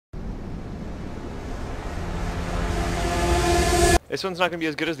This one's not gonna be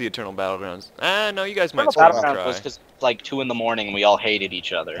as good as the Eternal Battlegrounds. Ah, no, you guys might Eternal still Battlegrounds was try. because like 2 in the morning and we all hated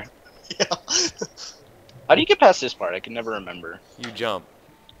each other. Yeah. How do you get past this part? I can never remember. You jump.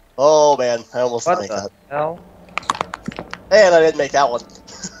 Oh man, I almost didn't What make the that. hell? And I didn't make that one.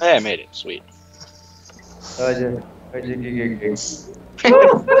 Hey, I made it. Sweet. Good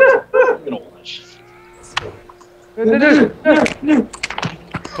Good old watch.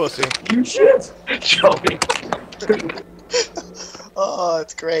 Pussy. You shit! Joey. Oh,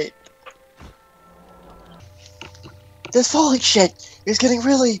 it's great. This falling shit is getting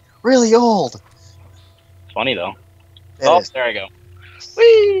really, really old. It's funny though. It Oh, is. there I go.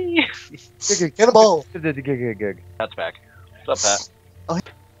 Whee! Get a ball. That's back. What's up,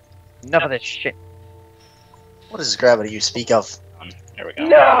 Pat? Enough of this shit. What is gravity you speak of? There we go.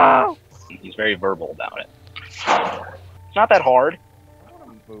 No! He's very verbal about it. It's not that hard.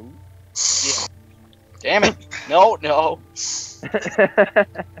 Yeah. Damn it! No, no.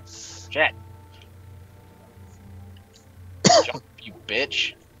 Jet. Jump, you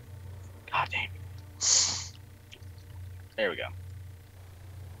bitch. God damn. There we go.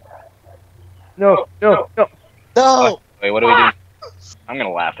 No, no, no. No! Wait, what do we do? I'm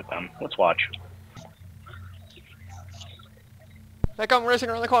gonna laugh at them. Let's watch. They come racing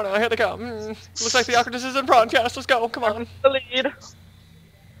around the corner. Here they come. Looks like the Octopus is in broadcast. Let's go. Come on. The lead.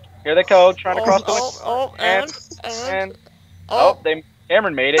 Here they go, trying to cross the and oh,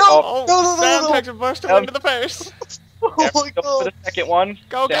 Cameron made it. No! Oh, oh, No, Sam no. takes a burst to into the face. Oh my Cameron goes for god. the second one.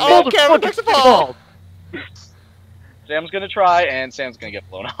 Go, Sam go, made it. Cameron takes the ball. Sam's gonna try, and Sam's gonna get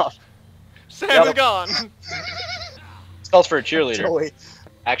blown off. Sam is gone. This calls for a cheerleader. Joey.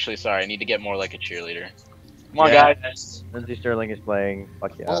 Actually, sorry, I need to get more like a cheerleader. Come on, Yeah. guys. Lindsay Sterling is playing.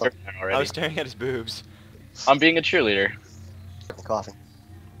 Fuck yeah. Oh. I Already. was staring at his boobs. I'm being a cheerleader. Coughing.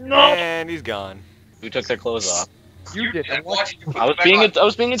 And he's gone. Who took their clothes off? You did. I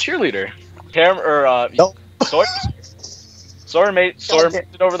was being a cheerleader. Nope. Sawyer made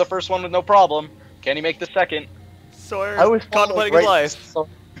it over the first one with no problem. Can he make the second? Sawyer I was contemplating his life.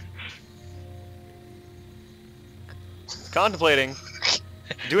 Contemplating.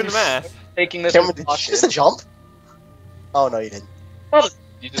 Doing the math. Taking this. Cameron, did you just a jump? Oh no, you didn't.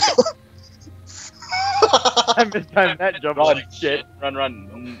 You just I mistimed that jump. run, Like shit.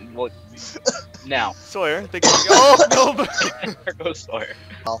 run. Well, now. Sawyer, thinking, oh, no. There goes Sawyer.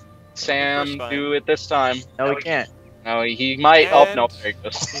 Oh. Sam, First time. do it this time. No, we can't. No, he might. Oh, no, And- there he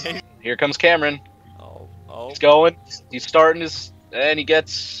goes. Here comes Cameron. Oh. He's going. He's starting his. And he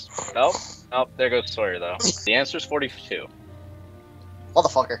gets. Oh, there goes Sawyer, though. The answer's 42.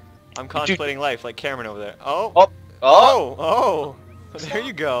 Motherfucker. I'm contemplating life like Cameron over there. Oh. Oh. There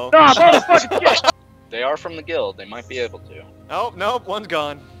you go. Nah, motherfucking shit! They are from the guild. They might be able to. Oh, nope, one's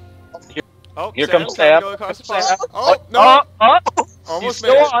gone. Oh, Here Sam's comes trying to Sam. go across the Sam. pond. Oh, no. He's Almost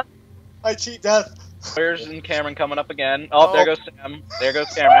still made it. on. I cheat death. Sawyer's and Cameron coming up again. Oh, there Oh. goes Sam. There goes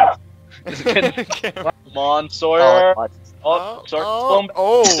Cameron. Cameron. Come on, Oh, Sawyer. God. Oh, Sawyer.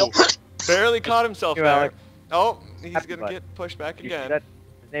 Oh, barely caught himself You, there. Alex. Oh, he's Happy gonna butt. get pushed back You again. see that?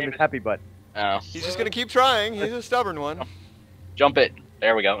 His name is Happy Butt. Oh, He's just gonna keep trying. He's a stubborn one. jump it.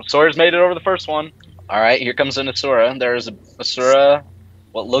 There we go. Sawyer's made it over the first one. All right, here comes an Asura. There's a Asura.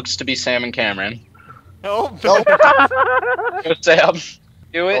 What looks to be Sam and Cameron. Oh, Nope. Go Sam.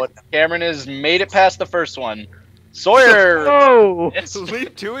 Do it. Oh. Cameron has made it past the first one. Sawyer. Oh! Yes.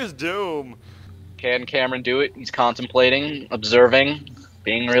 leap to his doom. Can Cameron do it? He's contemplating, observing,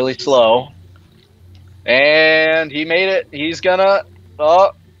 being really slow. And he made it. He's gonna.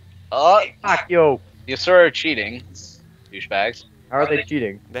 Fuck you! The Asura are cheating. Douchebags. How are they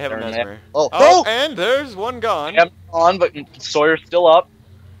cheating? They have a They're in mesmer. Oh, Oh, no! and there's one gone. Yep, on, but Sawyer's still up.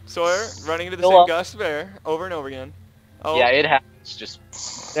 Sawyer running into the Still same up. gust there over and over again. Oh, Yeah, it happens. Just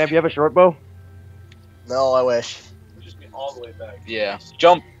Sam, do you have a short bow? No, I wish. yeah,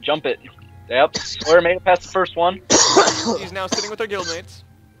 jump it. Yep, Sawyer made it past the first one. he's now sitting with our guildmates.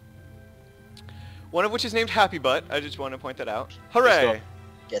 One of which is named Happy Butt. I just want to point that out. Hooray!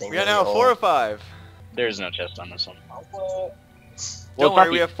 Getting We got really now old. 4 or 5. There's no chest on this one. Don't it's worry, not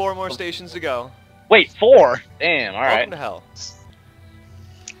we the- have 4 more stations to go. Wait, 4? Damn. All Welcome right. to hell.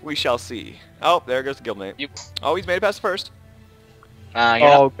 We shall see. Oh, there goes the guildmate. You- Oh, he's made it past the first.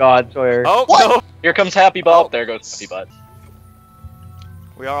 Oh God, Sawyer. Oh, What? no! Here comes Happy Butt. Oh. There goes Happy Butt.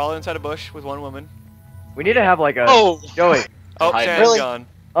 We are all inside a bush with one woman. We need to have like a Oh. Joey. Oh, Hide. Sam's Really? gone.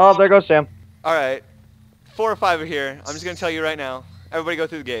 Oh, there goes Sam. Alright. 4 or 5 are here. I'm just gonna tell you right now. Everybody go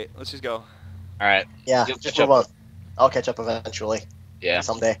through the gate. Let's just go. All right. Yeah, Just just jump move on. I'll catch up eventually. Yeah.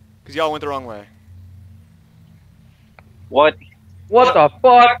 Someday. Because y'all went the wrong way. What? What the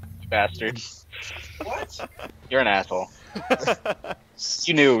fuck? bastard. What? You're an asshole.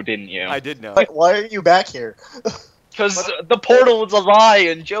 You knew, didn't you? I did know. Why are you back here? Because the portal was a lie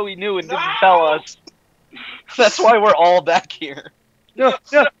and Joey knew and didn't tell us. That's why we're all back here. No,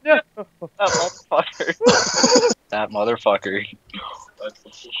 no, no. That motherfucker. That motherfucker.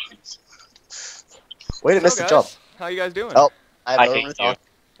 Wait, I missed the jump. How you guys doing? Oh. I I have hate no you.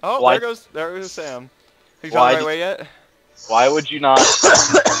 Oh, Why- there goes Sam. Have you Why found the right did- way yet? Why would you not?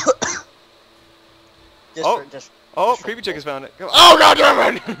 Oh, creepy chick has found it. Oh god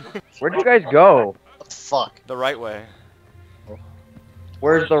damn it! Where'd you guys go? What the fuck? The right way.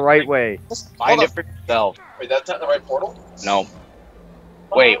 Where's the right way? Find it for yourself. Wait, that's not the right portal? No.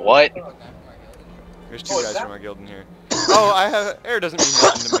 Wait, what? There's two guys from our guild in here. Oh, I have air doesn't mean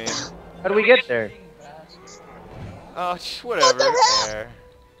nothing to me. How do we get there? Oh, whatever. Air.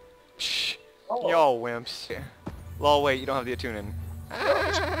 Shh. Y'all wimps. Lol, wait, you don't have the attunement.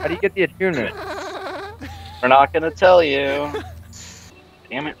 How do you get the attunement? We're not gonna tell you.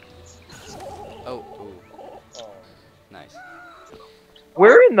 Damn it. Oh, nice.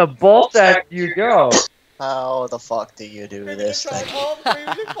 Where in the ball sack do you go? How the fuck do you do this thing?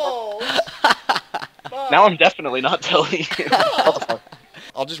 Now I'm definitely not telling you. What the fuck?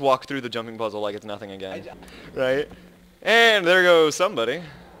 I'll just walk through the jumping puzzle like it's nothing again. Right? And there goes somebody.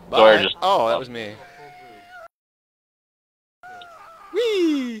 Bye. Sawyer just- Oh, that was me.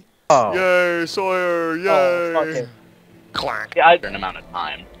 Whee! Oh. Yay, Sawyer! Yay! Oh, fuck it. Clank. Yeah, I an amount of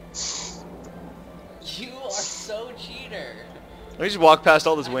time. You are so cheater. Let me just walk past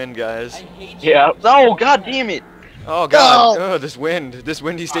all this wind, guys. I hate you. Yeah. Oh god damn it. Oh god. No! Oh, this wind. This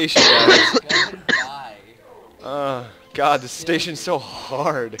windy station, guys. Go and die. God, this station's so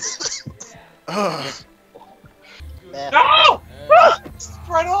hard. Ugh. Man. No!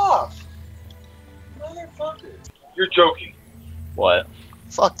 Right off! Motherfucker. You're joking. What?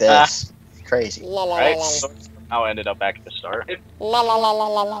 Fuck this. Crazy. Right? How I ended up back at the start. You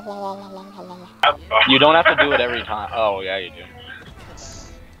don't have to do it every time. Oh yeah, you do.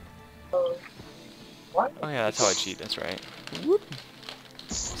 Oh yeah, that's how I cheat, that's right. Whoop.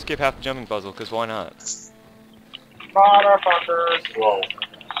 Skip half the jumping puzzle, because why not? Motherfucker. Whoa.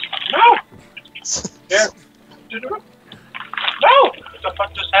 No! Yeah. No! What the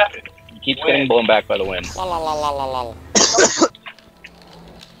fuck just happened? He keeps getting blown back by the wind.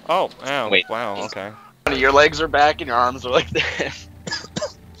 Oh, ow. Wait. Wow, okay. Your legs are back and your arms are like this.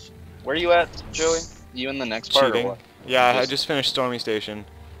 Where are you at, Joey? You in the next part or Cheating. what? Yeah, I just finished Stormy Station.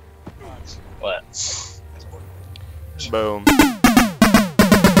 What? Boom.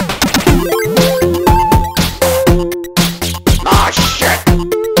 Ah, shit!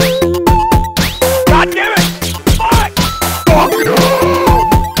 God damn it! Fuck! Fuck it up!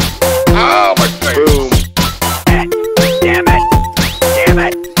 Oh, my face! Boom. Damn it! Damn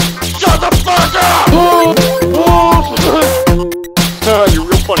it! Shut the fuck up! You're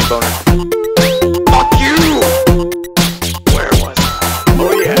real funny, boner. Fuck you! Where was I?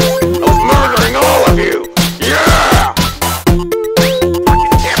 Oh yeah, I was murdering all of you! Yeah!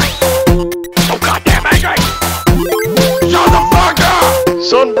 Fucking damn it! So goddamn angry! Shut the fuck up!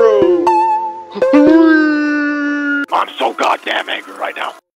 Sunbro! I'm so goddamn angry right now.